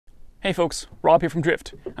Hey folks, Rob here from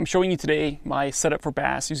Drift. I'm showing you today my setup for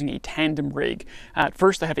bass using a tandem rig. At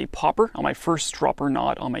first I have a popper on my first dropper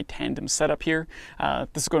knot on my tandem setup here.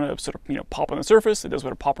 This is going to sort of pop on the surface. It does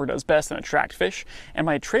what a popper does best and attract fish. And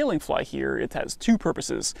my trailing fly here, it has two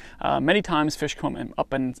purposes. Many times fish come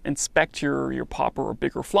up and inspect your popper or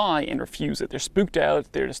bigger fly and refuse it. They're spooked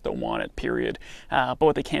out, they just don't want it, period. But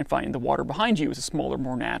what they can't find in the water behind you is a smaller,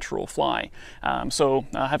 more natural fly. So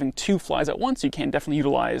having two flies at once, you can definitely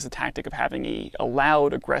utilize the tactic of having a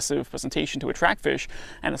loud, aggressive presentation to attract fish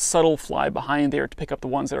and a subtle fly behind there to pick up the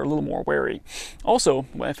ones that are a little more wary. Also,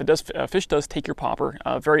 if fish does take your popper,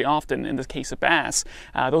 very often in the case of bass,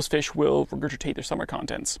 those fish will regurgitate their summer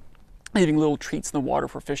contents, leaving little treats in the water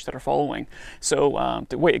for fish that are following. So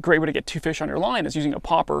a great way to get two fish on your line is using a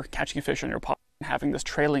popper, catching a fish on your popper, having this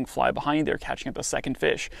trailing fly behind there catching up the second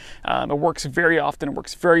fish. It works very often, it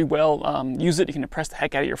works very well. Use it, you can impress the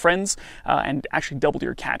heck out of your friends and actually double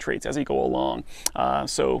your catch rates as you go along.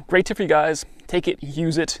 So great tip for you guys, take it,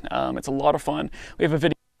 use it, it's a lot of fun. We have a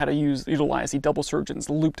video on how to utilize the double surgeon's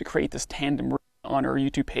loop to create this tandem rig on our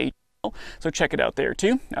YouTube page, so check it out there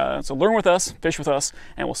too. So learn with us, fish with us,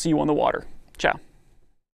 and we'll see you on the water. Ciao.